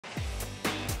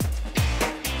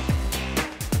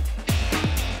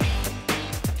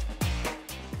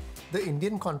The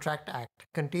Indian Contract Act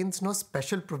contains no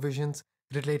special provisions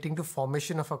relating to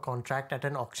formation of a contract at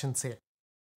an auction sale.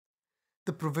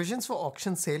 The provisions for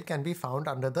auction sale can be found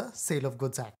under the Sale of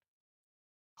Goods Act.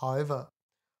 However,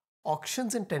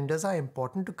 auctions and tenders are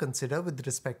important to consider with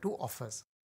respect to offers.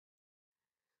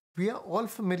 We are all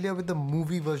familiar with the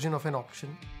movie version of an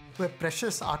auction, where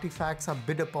precious artifacts are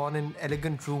bid upon in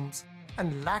elegant rooms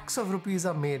and lakhs of rupees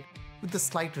are made with the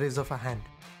slight raise of a hand.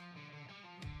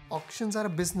 Auctions are a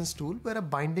business tool where a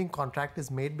binding contract is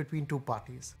made between two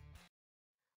parties.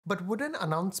 But would an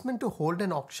announcement to hold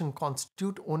an auction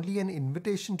constitute only an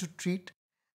invitation to treat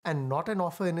and not an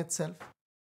offer in itself?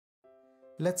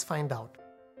 Let's find out.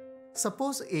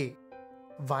 Suppose A,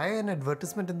 via an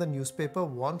advertisement in the newspaper,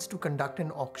 wants to conduct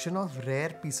an auction of rare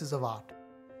pieces of art.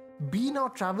 B now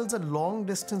travels a long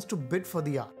distance to bid for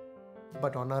the art,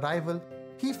 but on arrival,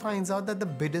 he finds out that the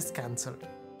bid is cancelled,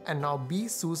 and now B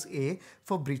sues A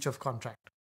for breach of contract.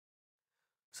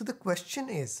 So the question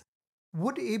is,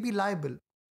 would A be liable?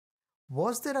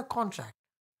 Was there a contract?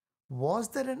 Was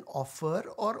there an offer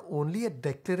or only a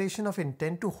declaration of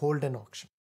intent to hold an auction?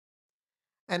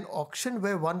 An auction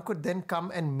where one could then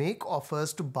come and make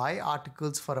offers to buy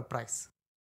articles for a price.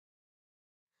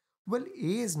 Well,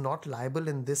 A is not liable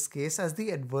in this case as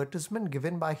the advertisement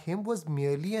given by him was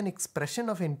merely an expression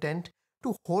of intent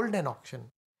to hold an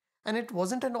auction, and it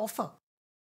wasn't an offer.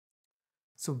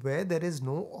 So where there is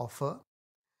no offer,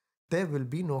 there will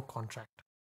be no contract.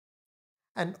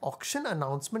 An auction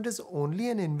announcement is only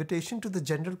an invitation to the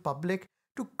general public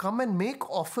to come and make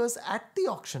offers at the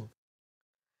auction.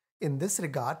 In this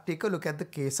regard, take a look at the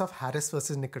case of Harris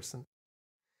versus Nickerson.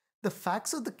 The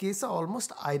facts of the case are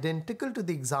almost identical to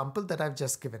the example that I've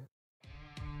just given.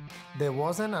 There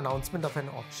was an announcement of an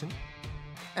auction,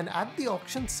 and at the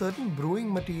auction certain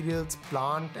brewing materials,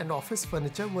 plant and office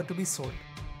furniture were to be sold.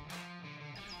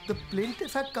 The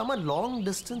plaintiff had come a long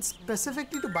distance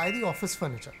specifically to buy the office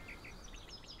furniture.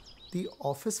 The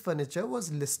office furniture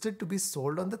was listed to be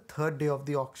sold on the third day of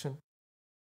the auction.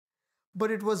 But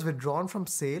it was withdrawn from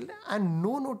sale and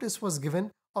no notice was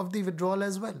given of the withdrawal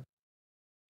as well.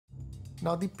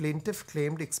 Now the plaintiff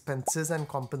claimed expenses and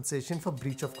compensation for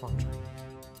breach of contract.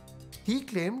 He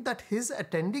claimed that his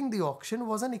attending the auction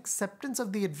was an acceptance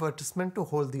of the advertisement to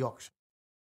hold the auction.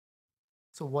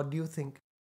 So what do you think?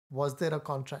 Was there a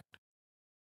contract?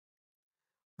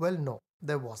 Well, no,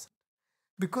 there wasn't.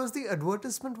 Because the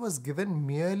advertisement was given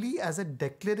merely as a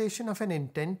declaration of an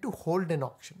intent to hold an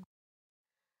auction.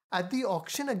 At the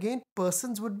auction again,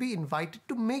 persons would be invited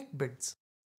to make bids.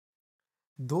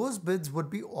 Those bids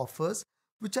would be offers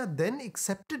which are then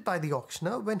accepted by the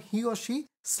auctioneer when he or she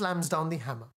slams down the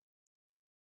hammer.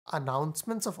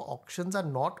 Announcements of auctions are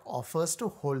not offers to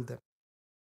hold them.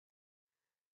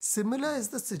 Similar is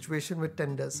the situation with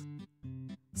tenders.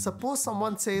 Suppose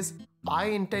someone says, I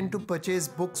intend to purchase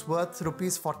books worth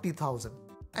rupees 40,000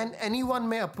 and anyone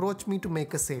may approach me to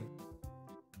make a sale.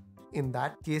 In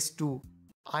that case too,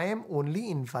 I am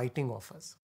only inviting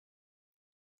offers.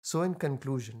 So in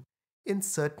conclusion, in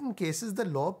certain cases the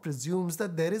law presumes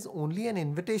that there is only an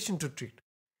invitation to treat.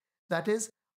 That is,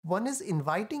 one is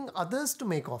inviting others to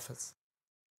make offers.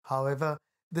 However,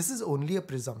 this is only a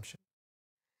presumption.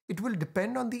 It will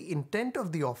depend on the intent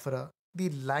of the offerer, the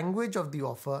language of the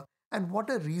offer, and what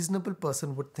a reasonable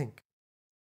person would think.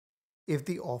 If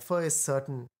the offer is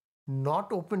certain,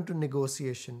 not open to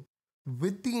negotiation,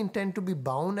 with the intent to be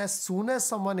bound as soon as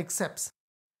someone accepts,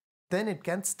 then it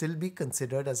can still be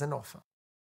considered as an offer.